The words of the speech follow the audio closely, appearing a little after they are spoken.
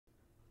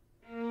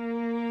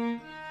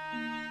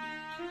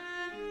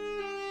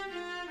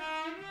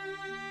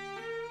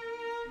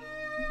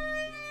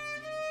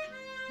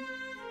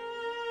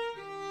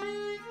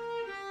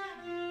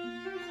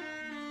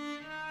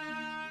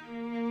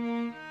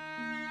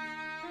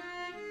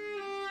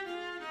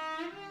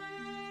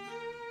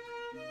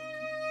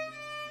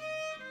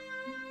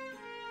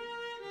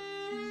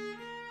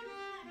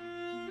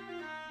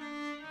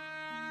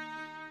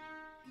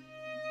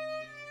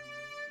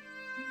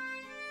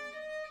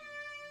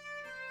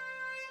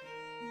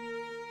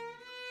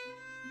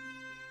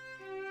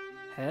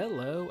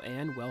Hello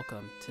and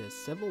welcome to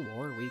Civil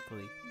War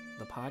Weekly,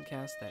 the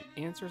podcast that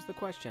answers the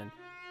question,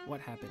 what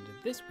happened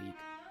this week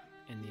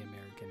in the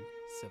American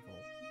Civil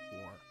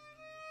War?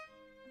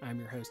 I'm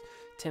your host,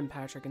 Tim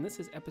Patrick, and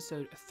this is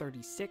episode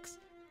 36,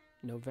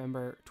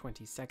 November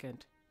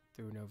 22nd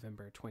through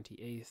November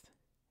 28th,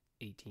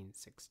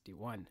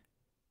 1861.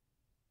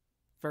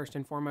 First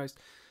and foremost,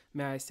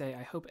 may I say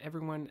I hope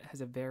everyone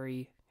has a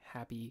very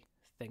happy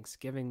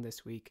Thanksgiving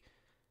this week,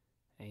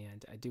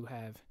 and I do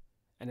have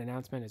an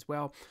announcement as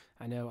well.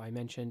 I know I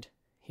mentioned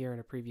here in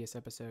a previous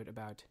episode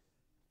about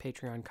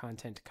Patreon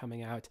content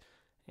coming out,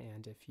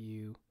 and if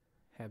you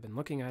have been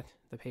looking at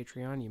the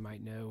Patreon, you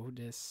might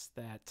notice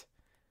that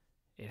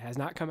it has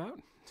not come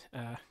out.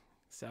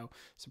 So,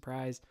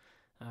 surprise,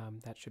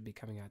 that should be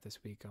coming out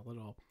this week, a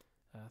little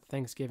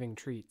Thanksgiving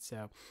treat.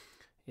 So,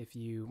 if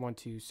you want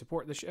to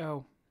support the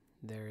show,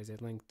 there is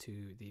a link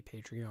to the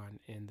Patreon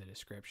in the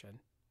description.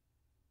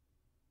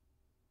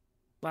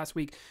 Last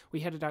week,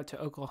 we headed out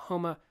to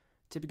Oklahoma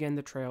to begin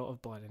the Trail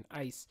of Blood and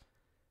Ice,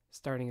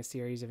 starting a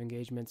series of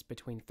engagements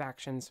between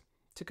factions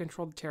to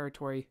control the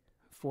territory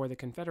for the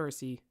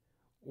Confederacy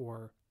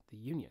or the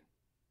Union.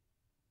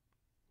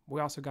 We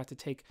also got to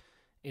take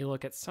a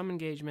look at some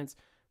engagements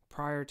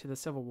prior to the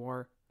Civil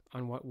War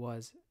on what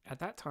was, at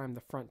that time, the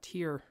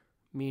frontier,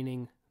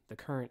 meaning the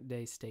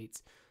current-day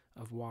states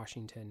of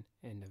Washington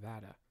and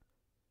Nevada.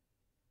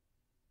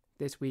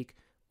 This week,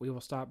 we will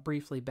stop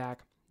briefly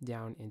back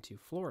down into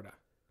Florida.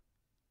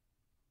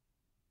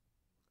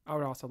 I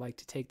would also like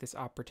to take this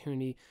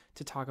opportunity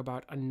to talk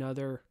about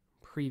another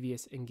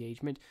previous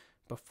engagement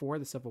before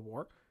the Civil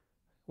War,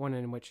 one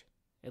in which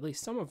at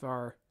least some of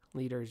our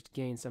leaders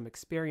gained some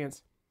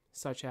experience,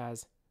 such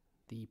as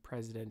the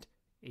President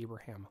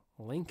Abraham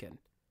Lincoln.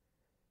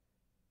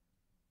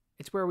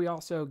 It's where we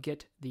also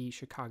get the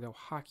Chicago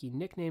hockey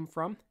nickname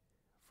from,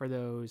 for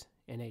those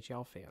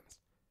NHL fans.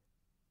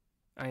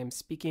 I am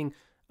speaking,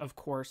 of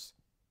course,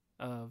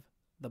 of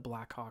the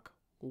Black Hawk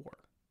War.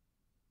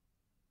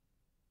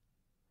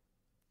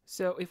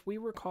 So if we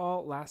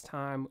recall, last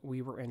time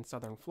we were in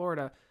southern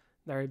Florida,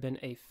 there had been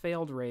a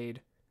failed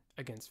raid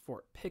against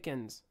Fort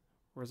Pickens,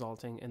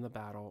 resulting in the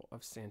Battle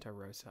of Santa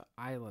Rosa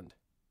Island.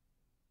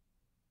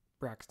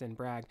 Braxton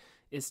Bragg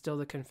is still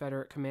the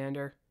Confederate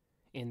commander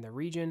in the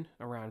region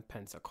around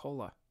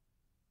Pensacola.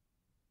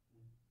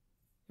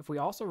 If we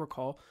also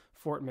recall,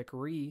 Fort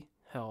McRee,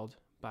 held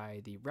by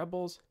the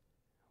rebels,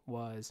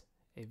 was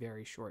a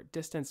very short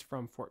distance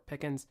from Fort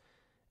Pickens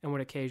and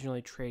would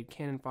occasionally trade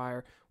cannon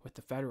fire with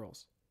the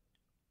Federals.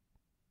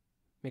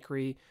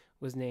 McRee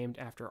was named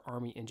after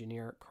Army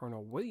engineer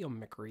Colonel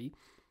William McRee,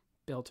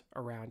 built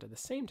around at the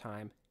same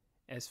time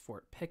as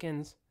Fort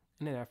Pickens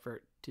in an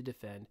effort to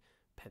defend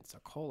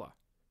Pensacola.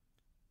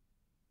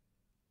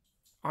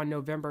 On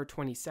November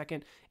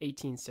 22nd,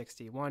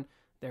 1861,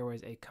 there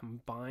was a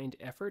combined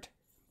effort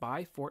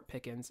by Fort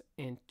Pickens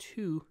and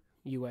two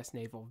U.S.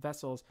 naval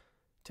vessels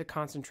to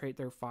concentrate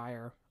their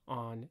fire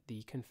on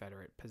the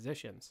Confederate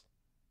positions.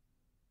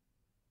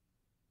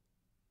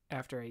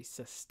 After a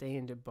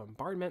sustained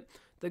bombardment,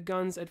 the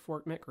guns at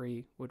Fort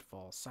McRee would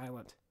fall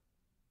silent.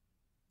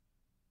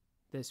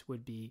 This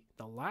would be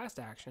the last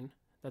action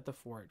that the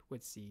fort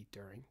would see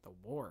during the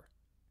war.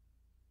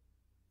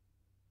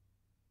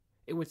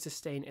 It would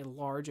sustain a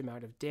large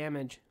amount of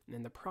damage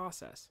in the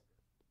process.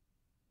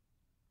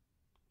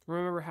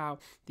 Remember how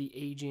the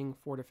aging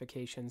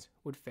fortifications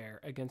would fare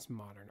against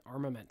modern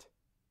armament.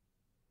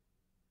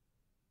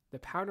 The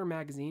powder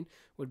magazine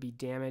would be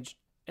damaged,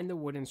 and the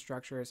wooden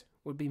structures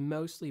would be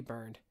mostly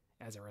burned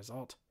as a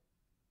result.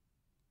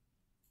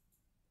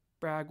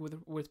 Bragg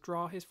would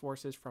withdraw his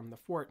forces from the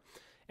fort,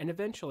 and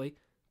eventually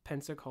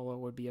Pensacola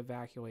would be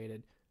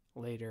evacuated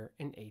later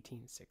in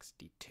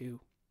 1862.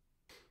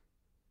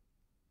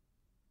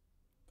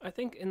 I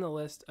think in the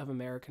list of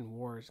American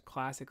wars,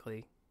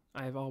 classically,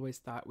 I have always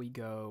thought we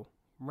go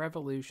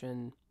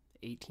Revolution,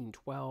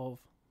 1812,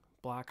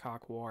 Black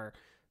Hawk War,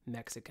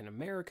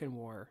 Mexican-American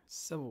War,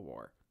 Civil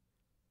War.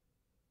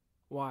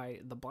 Why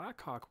the Black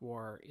Hawk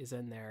War is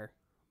in there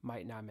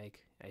might not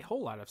make a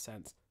whole lot of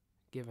sense,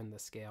 given the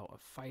scale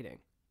of fighting.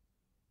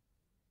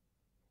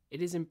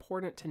 It is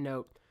important to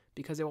note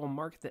because it will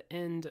mark the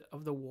end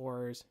of the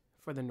wars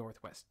for the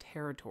Northwest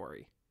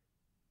Territory.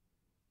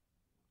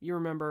 You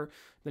remember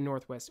the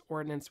Northwest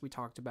Ordinance we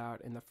talked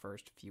about in the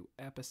first few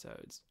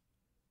episodes.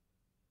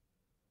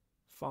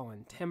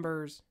 Fallen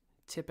Timbers,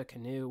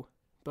 Tippecanoe,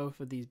 both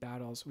of these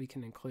battles we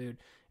can include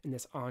in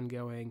this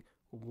ongoing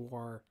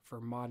war for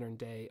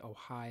modern-day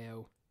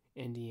Ohio,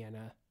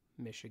 Indiana,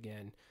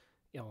 Michigan,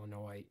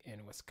 Illinois,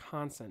 and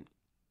Wisconsin.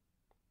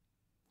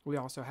 We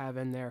also have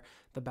in there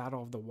the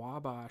Battle of the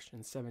Wabash in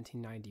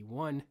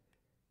 1791.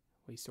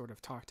 We sort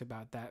of talked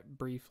about that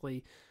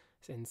briefly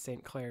in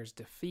St. Clair's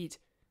defeat,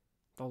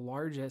 the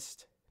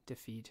largest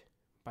defeat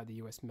by the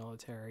U.S.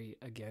 military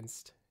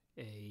against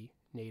a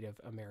Native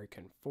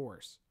American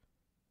force.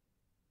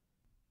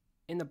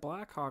 In the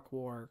Black Hawk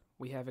War,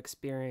 we have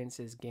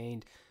experiences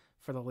gained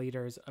for the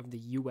leaders of the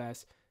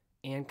U.S.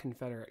 and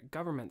Confederate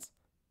governments,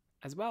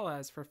 as well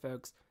as for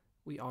folks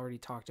we already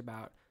talked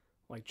about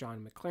like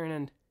John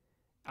McClernand,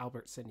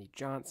 Albert Sidney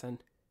Johnson,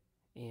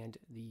 and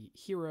the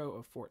hero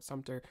of Fort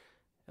Sumter,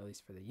 at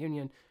least for the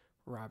Union,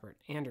 Robert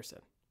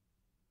Anderson.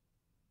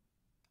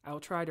 I'll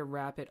try to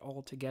wrap it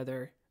all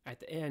together at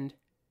the end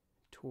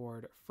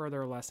toward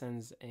further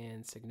lessons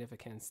and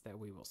significance that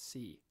we will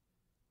see.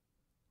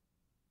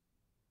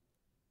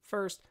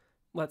 First,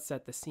 let's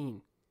set the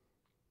scene.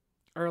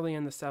 Early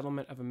in the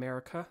settlement of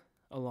America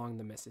along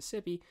the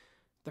Mississippi,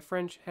 the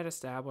French had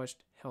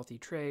established healthy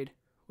trade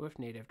with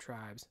native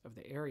tribes of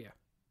the area.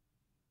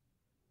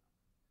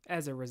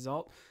 As a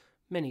result,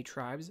 many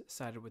tribes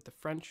sided with the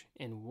French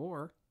in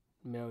war,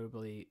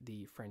 notably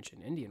the French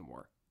and Indian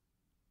War.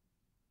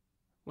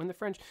 When the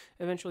French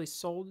eventually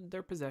sold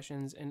their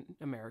possessions in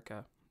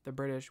America, the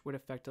British would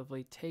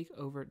effectively take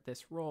over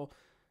this role,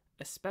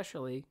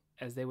 especially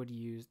as they would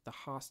use the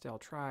hostile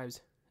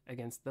tribes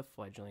against the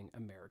fledgling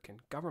American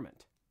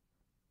government.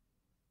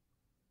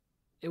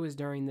 It was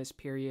during this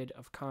period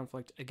of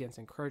conflict against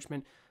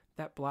encroachment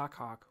that Black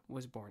Hawk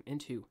was born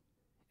into,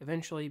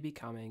 eventually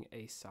becoming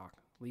a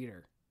Sauk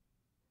leader.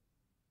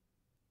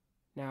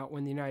 Now,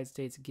 when the United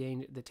States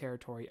gained the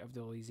territory of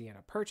the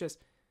Louisiana Purchase,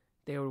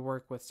 they would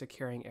work with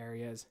securing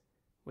areas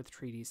with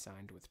treaties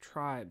signed with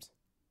tribes.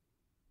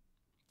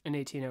 In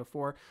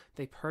 1804,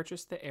 they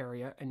purchased the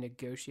area and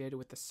negotiated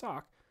with the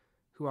Sauk,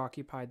 who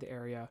occupied the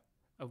area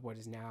of what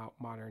is now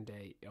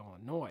modern-day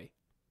Illinois.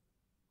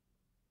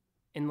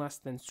 In less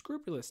than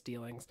scrupulous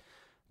dealings,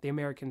 the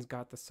Americans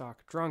got the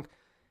Sauk drunk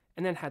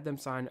and then had them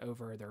sign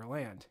over their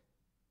land.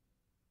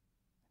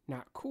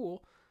 Not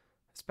cool,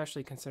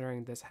 especially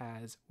considering this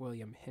has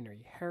William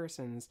Henry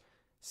Harrison's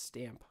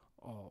stamp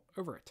all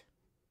over it.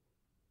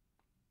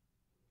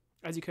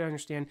 As you can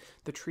understand,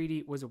 the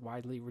treaty was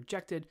widely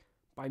rejected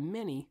by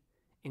many,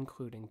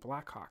 including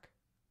Black Hawk.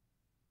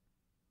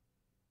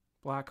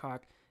 Black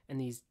Hawk and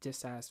these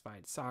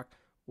dissatisfied Sauk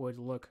would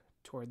look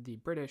toward the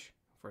British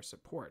for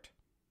support.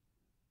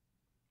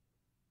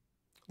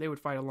 They would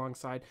fight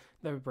alongside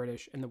the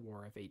British in the War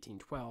of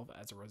 1812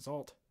 as a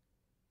result.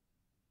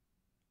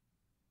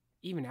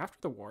 Even after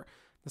the war,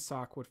 the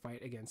Sauk would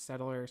fight against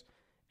settlers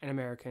and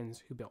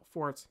Americans who built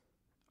forts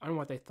on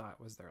what they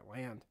thought was their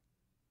land.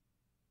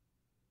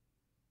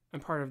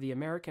 And part of the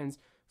Americans,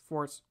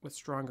 forts with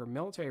stronger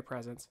military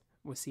presence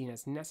was seen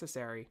as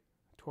necessary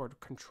toward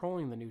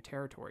controlling the new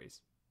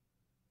territories.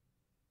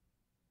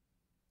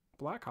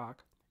 Black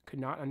Hawk could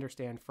not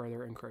understand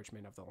further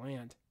encroachment of the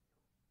land.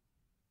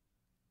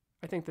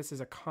 I think this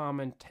is a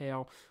common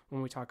tale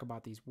when we talk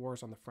about these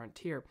wars on the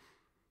frontier.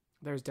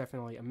 There's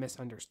definitely a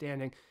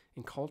misunderstanding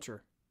in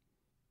culture.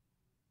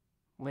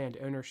 Land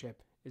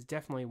ownership is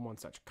definitely one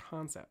such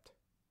concept.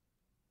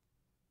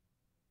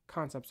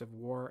 Concepts of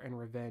war and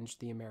revenge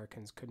the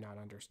Americans could not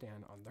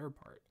understand on their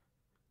part.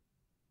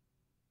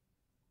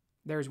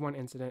 There is one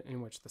incident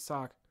in which the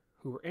Sauk,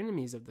 who were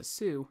enemies of the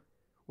Sioux,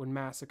 would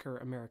massacre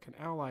American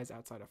allies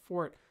outside a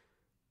fort,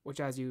 which,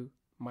 as you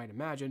might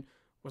imagine,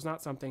 was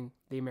not something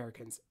the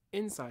Americans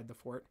inside the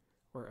fort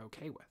were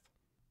okay with.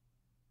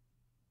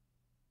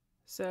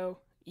 So,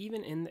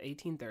 even in the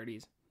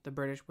 1830s, the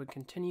British would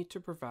continue to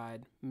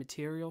provide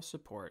material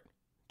support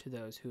to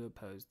those who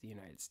opposed the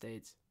United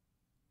States.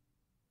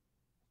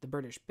 The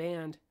British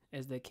Band,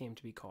 as they came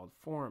to be called,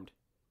 formed.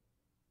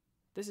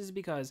 This is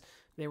because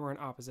they were in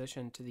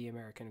opposition to the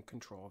American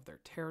control of their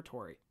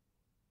territory.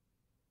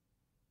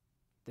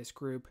 This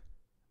group,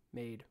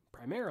 made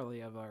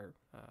primarily of our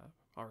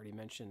already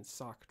mentioned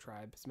Sauk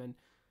tribesmen,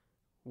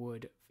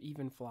 would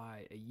even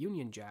fly a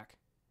Union Jack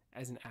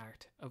as an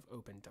act of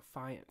open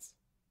defiance.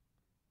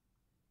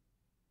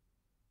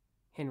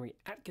 Henry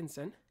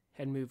Atkinson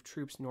had moved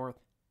troops north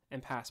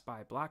and passed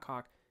by Black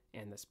Hawk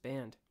and this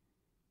band.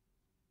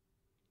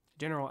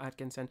 General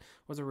Atkinson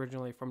was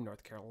originally from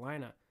North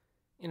Carolina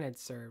and had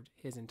served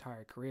his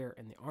entire career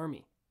in the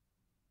Army.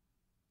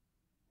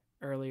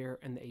 Earlier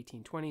in the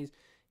 1820s,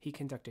 he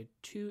conducted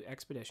 2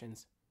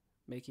 expeditions,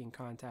 making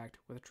contact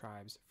with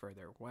tribes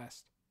further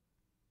west.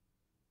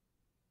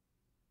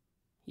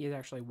 He is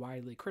actually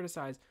widely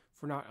criticized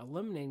for not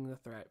eliminating the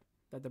threat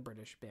that the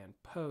British band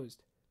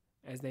posed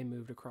as they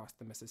moved across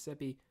the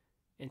Mississippi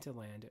into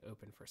land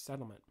open for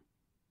settlement.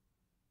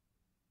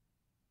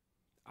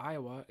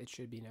 Iowa, it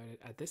should be noted,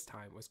 at this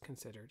time was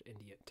considered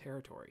Indian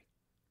territory.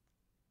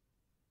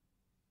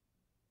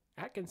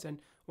 Atkinson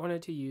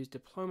wanted to use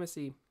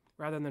diplomacy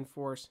rather than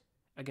force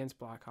against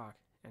Black Hawk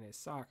and his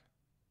Sauk.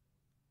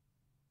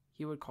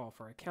 He would call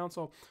for a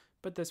council,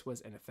 but this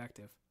was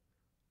ineffective.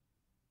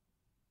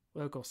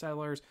 Local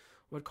settlers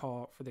would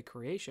call for the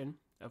creation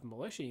of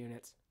militia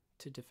units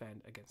to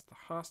defend against the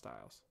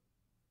hostiles.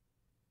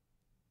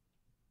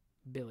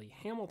 Billy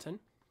Hamilton,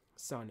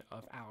 son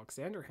of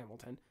Alexander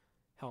Hamilton,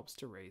 helps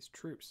to raise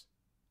troops.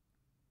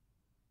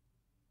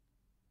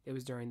 It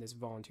was during this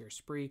volunteer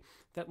spree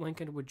that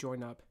Lincoln would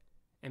join up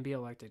and be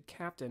elected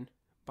captain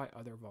by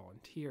other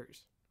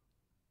volunteers.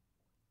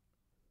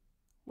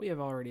 We have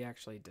already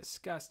actually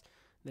discussed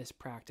this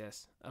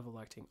practice of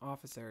electing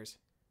officers,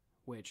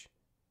 which,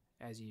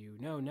 as you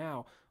know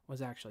now,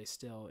 was actually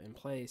still in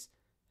place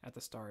at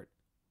the start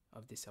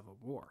of the Civil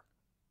War.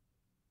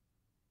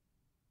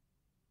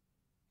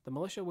 The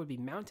militia would be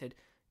mounted,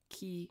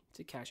 key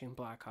to catching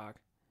Black Hawk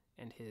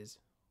and his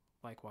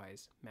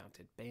likewise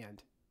mounted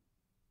band.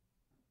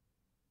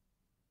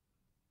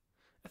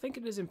 I think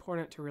it is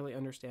important to really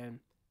understand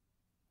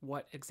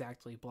what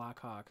exactly Black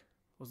Hawk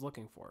was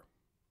looking for.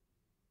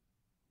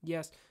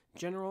 Yes,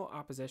 general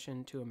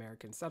opposition to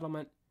American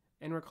settlement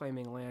and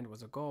reclaiming land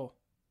was a goal.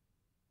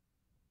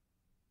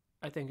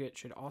 I think it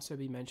should also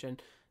be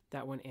mentioned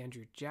that when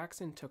Andrew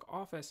Jackson took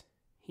office,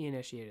 he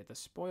initiated the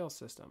spoils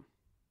system.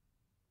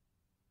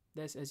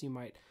 This, as you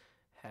might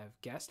have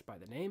guessed by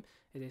the name,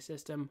 is a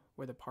system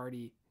where the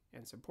party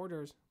and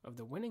supporters of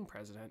the winning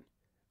president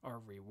are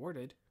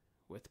rewarded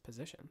with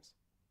positions.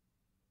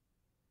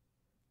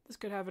 This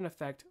could have an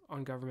effect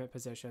on government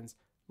positions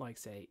like,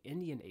 say,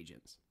 Indian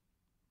agents.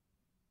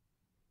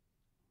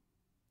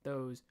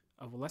 Those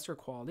of lesser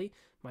quality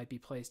might be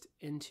placed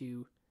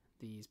into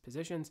these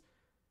positions,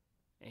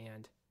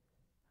 and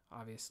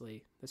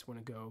obviously this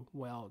wouldn't go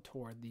well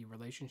toward the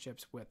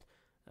relationships with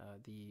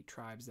the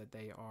tribes that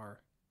they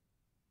are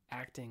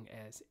acting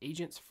as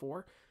agents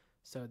for,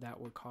 so that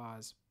would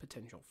cause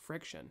potential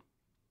friction.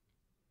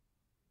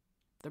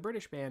 The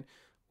British band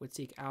would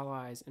seek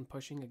allies in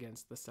pushing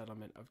against the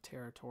settlement of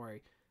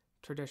territory,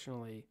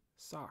 traditionally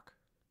Sauk.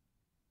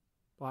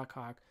 Black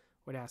Hawk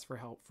would ask for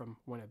help from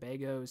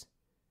Winnebagos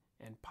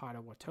and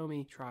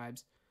Potawatomi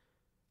tribes.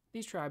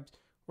 These tribes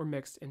were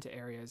mixed into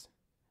areas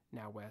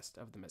now west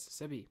of the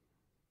Mississippi.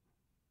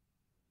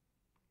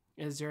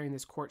 It is during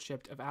this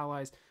courtship of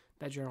allies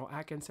that General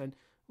Atkinson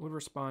would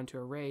respond to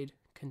a raid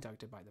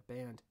conducted by the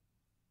band.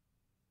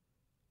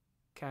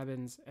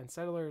 Cabins and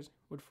settlers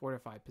would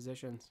fortify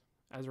positions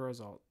as a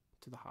result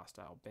to the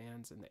hostile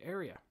bands in the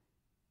area.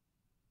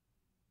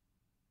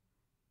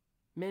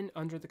 Men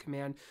under the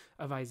command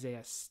of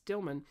Isaiah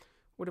Stillman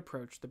would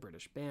approach the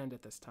British band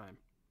at this time.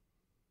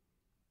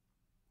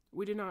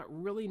 We do not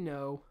really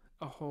know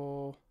a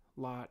whole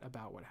lot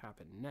about what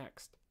happened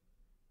next.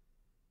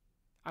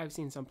 I've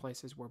seen some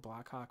places where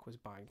Black Hawk was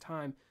buying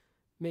time,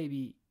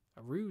 maybe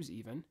a ruse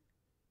even.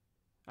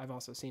 I've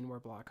also seen where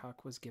Black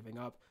Hawk was giving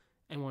up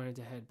and wanted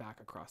to head back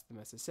across the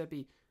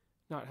Mississippi,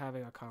 not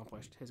having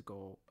accomplished his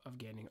goal of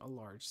gaining a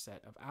large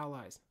set of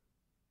allies.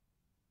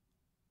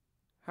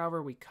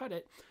 However we cut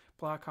it,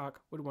 Black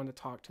Hawk would want to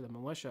talk to the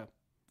militia,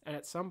 and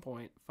at some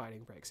point,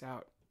 fighting breaks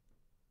out.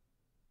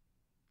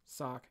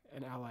 Sauk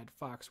and allied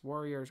Fox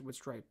warriors would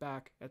strike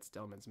back at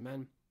Stillman's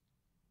men.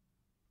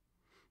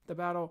 The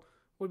battle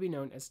would be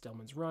known as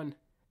Stillman's Run,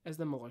 as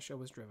the militia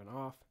was driven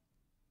off.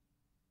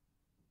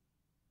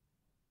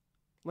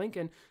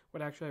 Lincoln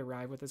would actually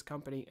arrive with his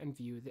company and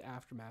view the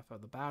aftermath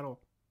of the battle.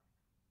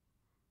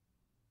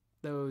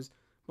 Those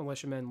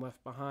militiamen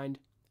left behind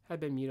had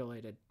been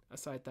mutilated, a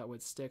sight that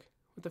would stick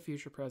with the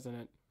future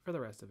president for the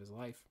rest of his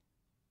life.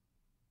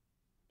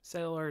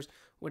 Settlers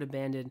would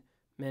abandon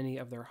many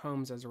of their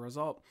homes as a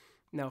result,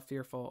 now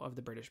fearful of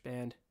the British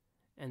band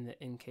and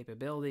the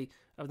incapability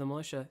of the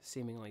militia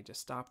seemingly to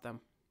stop them.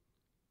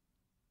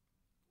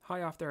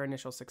 High off their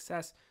initial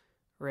success,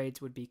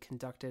 raids would be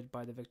conducted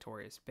by the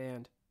victorious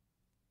band.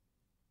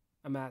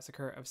 A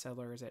massacre of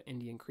settlers at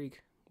Indian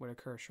Creek would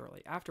occur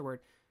shortly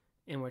afterward,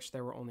 in which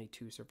there were only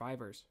 2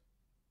 survivors.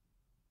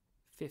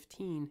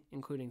 15,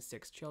 including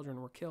 6 children,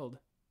 were killed.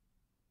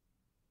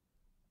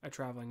 A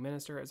traveling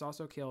minister is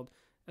also killed,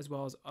 as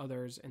well as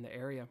others in the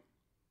area.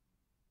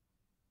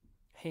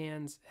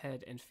 Hands,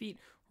 head, and feet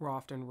were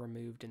often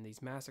removed in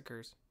these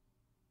massacres.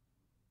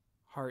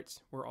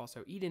 Hearts were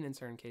also eaten in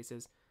certain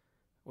cases,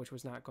 which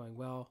was not going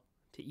well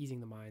to easing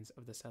the minds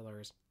of the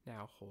settlers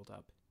now holed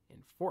up in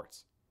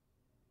forts.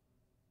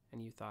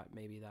 And you thought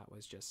maybe that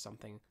was just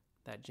something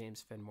that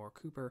James Fenimore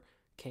Cooper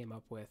came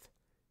up with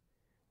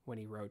when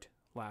he wrote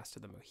Last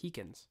of the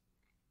Mohicans.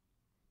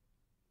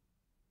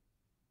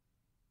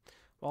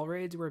 While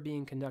raids were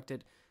being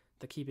conducted,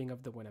 the keeping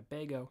of the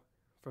Winnebago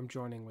from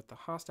joining with the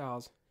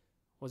hostiles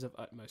was of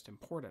utmost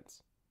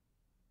importance.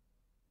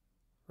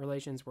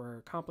 Relations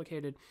were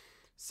complicated,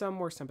 some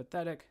were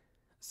sympathetic,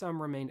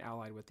 some remained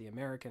allied with the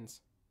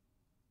Americans.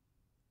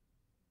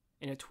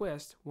 In a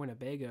twist,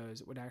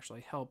 Winnebagos would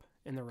actually help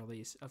in the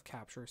release of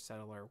captured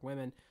settler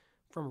women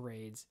from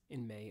raids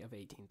in May of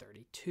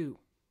 1832.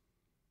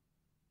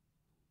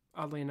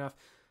 Oddly enough,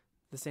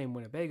 the same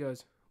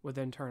Winnebagos would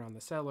then turn on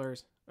the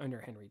settlers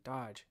under Henry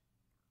Dodge.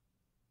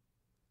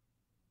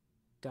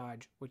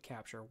 Dodge would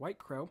capture White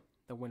Crow,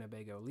 the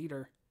Winnebago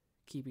leader,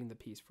 keeping the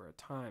peace for a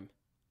time.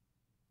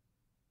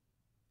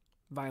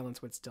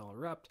 Violence would still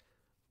erupt,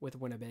 with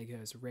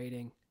Winnebagos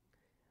raiding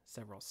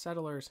several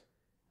settlers,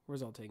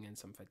 resulting in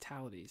some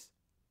fatalities.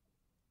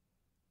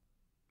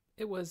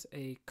 It was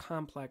a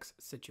complex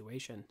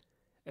situation,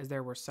 as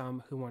there were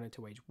some who wanted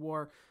to wage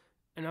war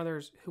and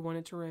others who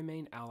wanted to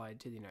remain allied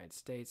to the United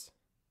States.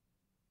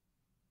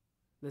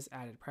 This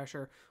added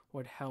pressure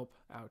would help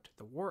out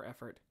the war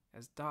effort,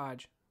 as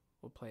Dodge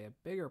would play a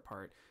bigger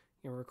part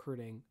in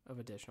recruiting of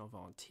additional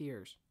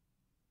volunteers.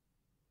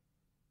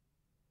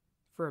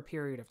 For a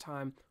period of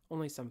time,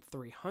 only some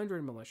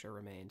 300 militia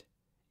remained,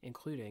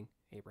 including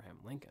Abraham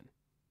Lincoln.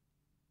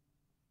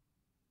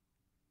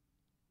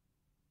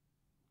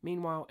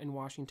 Meanwhile, in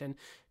Washington,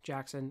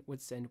 Jackson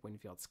would send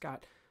Winfield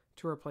Scott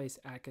to replace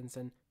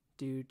Atkinson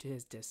due to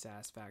his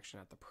dissatisfaction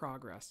at the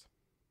progress.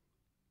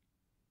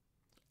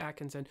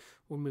 Atkinson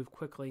would move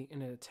quickly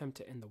in an attempt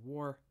to end the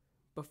war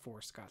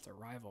before Scott's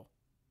arrival.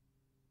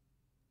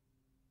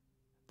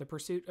 The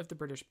pursuit of the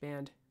British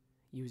band,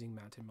 using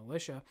mounted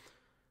militia,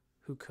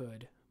 who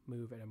could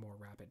move at a more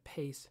rapid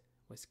pace,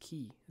 was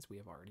key, as we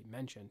have already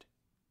mentioned.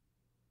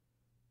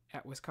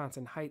 At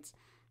Wisconsin Heights,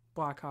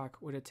 Black Hawk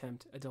would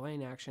attempt a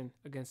delaying action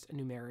against a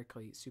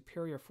numerically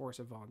superior force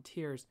of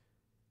volunteers,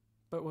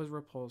 but was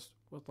repulsed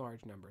with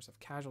large numbers of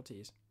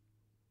casualties.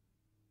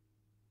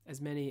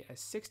 As many as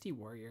 60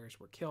 warriors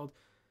were killed,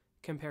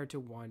 compared to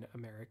one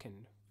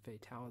American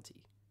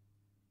fatality.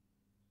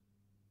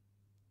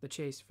 The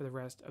chase for the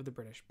rest of the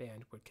British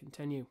band would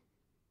continue.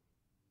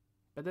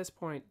 By this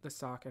point, the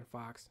Sauk and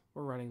Fox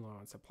were running low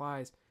on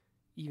supplies,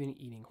 even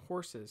eating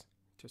horses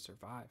to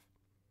survive.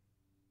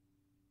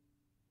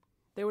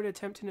 They would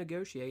attempt to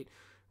negotiate,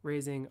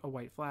 raising a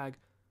white flag,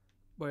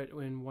 but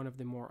in one of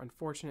the more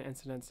unfortunate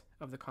incidents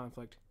of the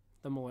conflict,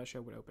 the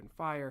militia would open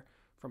fire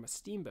from a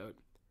steamboat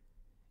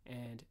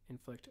and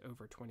inflict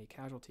over 20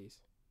 casualties.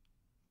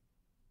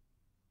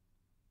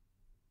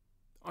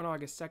 On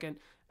August 2nd,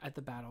 at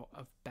the Battle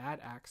of Bad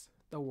Axe,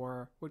 the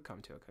war would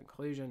come to a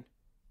conclusion.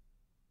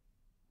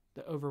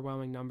 The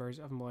overwhelming numbers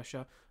of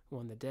militia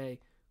won the day,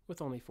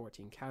 with only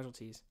 14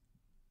 casualties.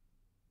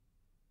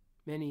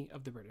 Many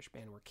of the British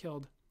band were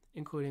killed,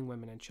 including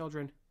women and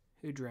children,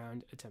 who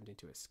drowned attempting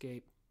to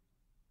escape.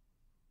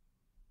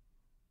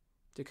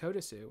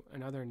 Dakota Sioux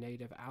and other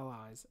native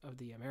allies of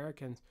the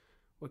Americans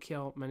would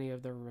kill many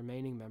of the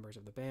remaining members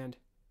of the band,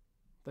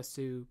 the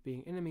Sioux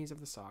being enemies of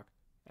the Sauk,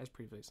 as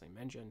previously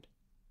mentioned.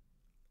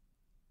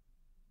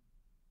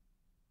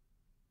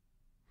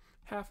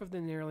 Half of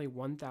the nearly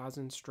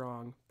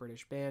 1,000-strong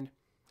British band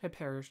had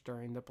perished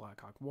during the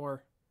Black Hawk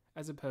War,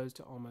 as opposed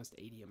to almost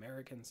 80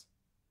 Americans.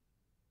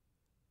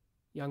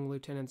 Young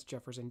Lieutenants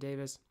Jefferson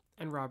Davis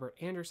and Robert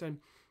Anderson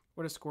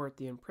would escort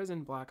the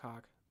imprisoned Black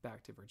Hawk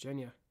back to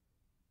Virginia.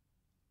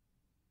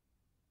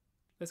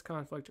 This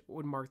conflict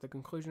would mark the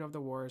conclusion of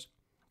the wars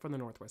for the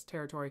Northwest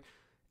Territory,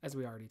 as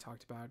we already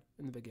talked about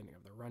in the beginning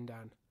of the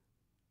rundown.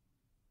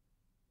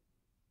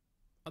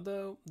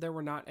 Although there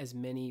were not as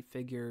many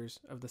figures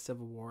of the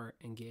Civil War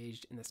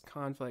engaged in this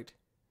conflict,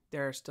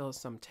 there are still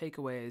some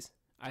takeaways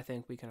I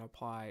think we can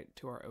apply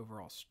to our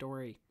overall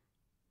story.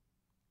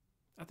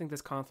 I think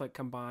this conflict,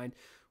 combined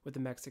with the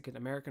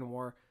Mexican-American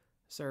War,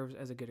 serves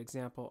as a good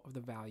example of the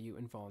value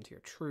in volunteer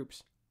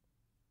troops.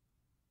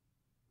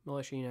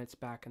 Militia units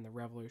back in the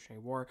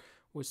Revolutionary War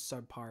was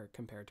subpar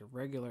compared to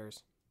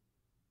regulars.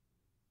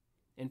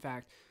 In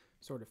fact,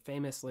 sort of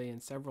famously in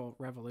several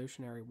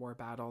Revolutionary War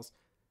battles,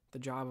 the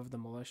job of the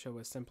militia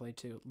was simply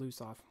to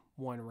loose off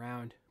one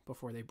round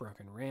before they broke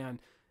and ran,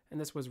 and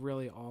this was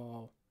really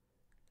all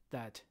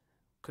that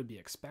could be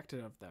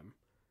expected of them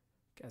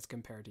as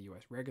compared to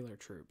U.S. regular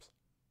troops.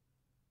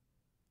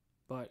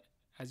 But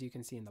as you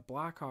can see in the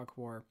Black Hawk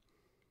War,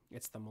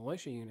 it's the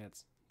militia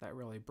units that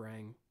really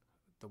bring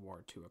the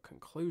war to a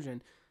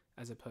conclusion,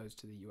 as opposed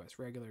to the U.S.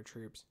 regular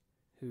troops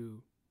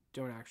who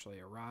don't actually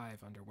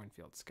arrive under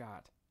Winfield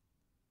Scott.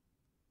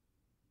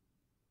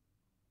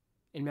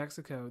 In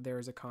Mexico, there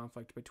is a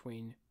conflict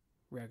between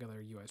regular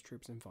U.S.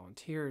 troops and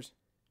volunteers.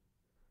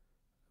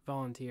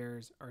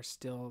 Volunteers are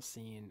still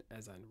seen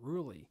as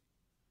unruly.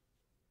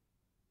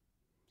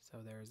 So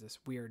there's this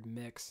weird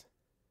mix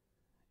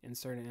in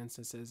certain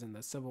instances in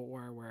the Civil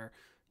War where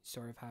you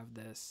sort of have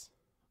this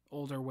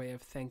older way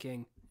of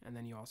thinking, and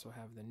then you also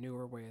have the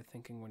newer way of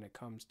thinking when it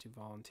comes to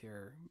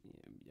volunteer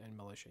and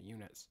militia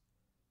units.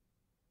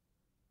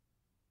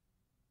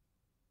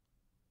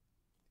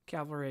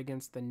 Cavalry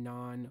against the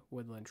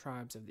non-woodland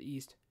tribes of the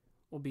East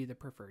will be the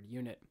preferred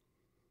unit.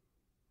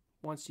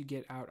 Once you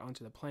get out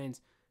onto the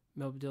plains,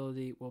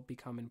 mobility will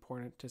become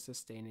important to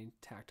sustaining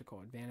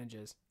tactical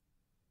advantages.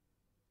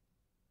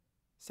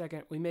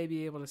 Second, we may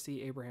be able to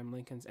see Abraham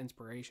Lincoln's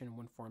inspiration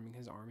when forming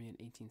his army in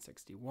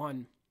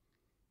 1861.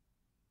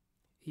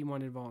 He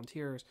wanted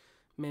volunteers,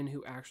 men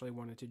who actually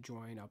wanted to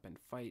join up and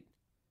fight.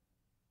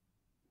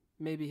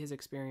 Maybe his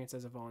experience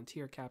as a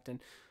volunteer captain,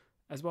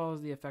 as well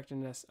as the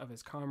effectiveness of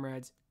his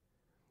comrades,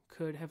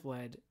 could have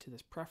led to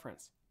this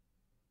preference.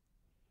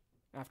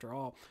 After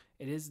all,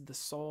 it is the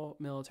sole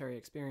military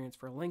experience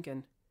for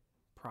Lincoln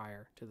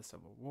prior to the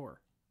Civil War.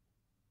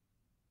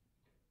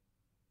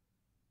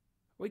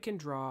 We can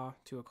draw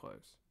to a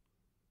close.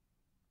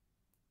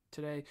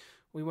 Today,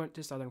 we went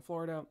to southern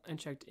Florida and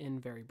checked in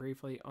very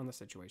briefly on the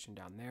situation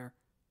down there.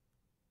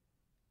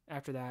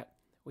 After that,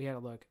 we had a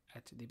look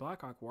at the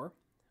Black Hawk War,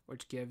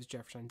 which gives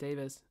Jefferson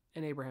Davis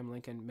and Abraham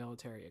Lincoln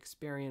military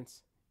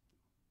experience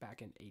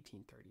back in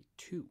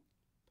 1832.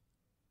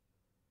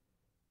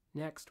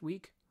 Next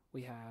week,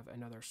 we have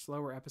another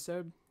slower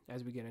episode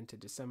as we get into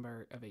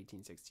December of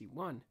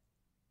 1861.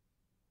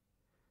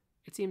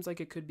 It seems like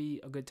it could be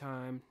a good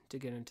time to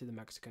get into the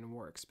Mexican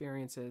War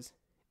experiences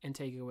and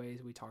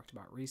takeaways we talked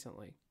about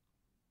recently.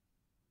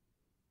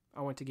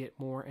 I want to get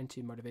more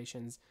into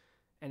motivations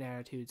and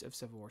attitudes of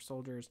Civil War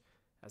soldiers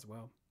as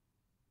well.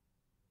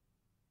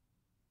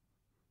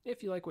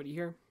 If you like what you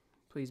hear,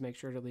 please make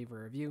sure to leave a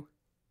review.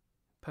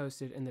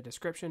 Posted in the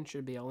description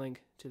should be a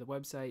link to the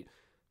website,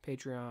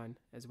 Patreon,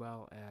 as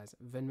well as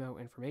Venmo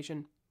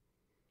information.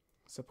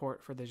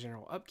 Support for the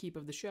general upkeep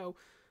of the show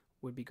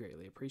would be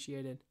greatly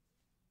appreciated.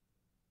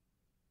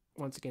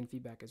 Once again,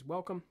 feedback is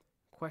welcome.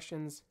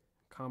 Questions,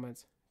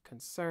 comments,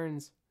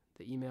 concerns,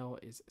 the email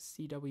is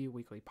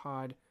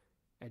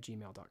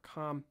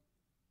cwweeklypod@gmail.com.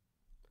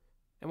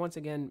 And once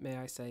again, may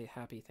I say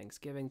happy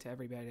Thanksgiving to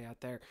everybody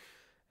out there.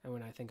 And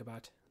when I think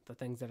about the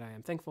things that I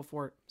am thankful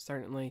for,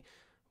 certainly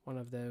one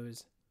of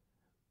those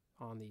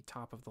on the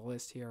top of the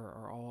list here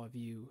are all of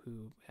you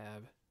who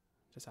have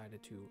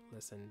decided to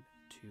listen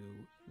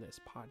to this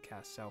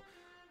podcast. So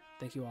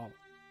thank you all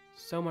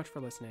so much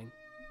for listening,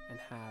 and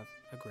have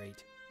a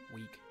great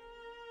week.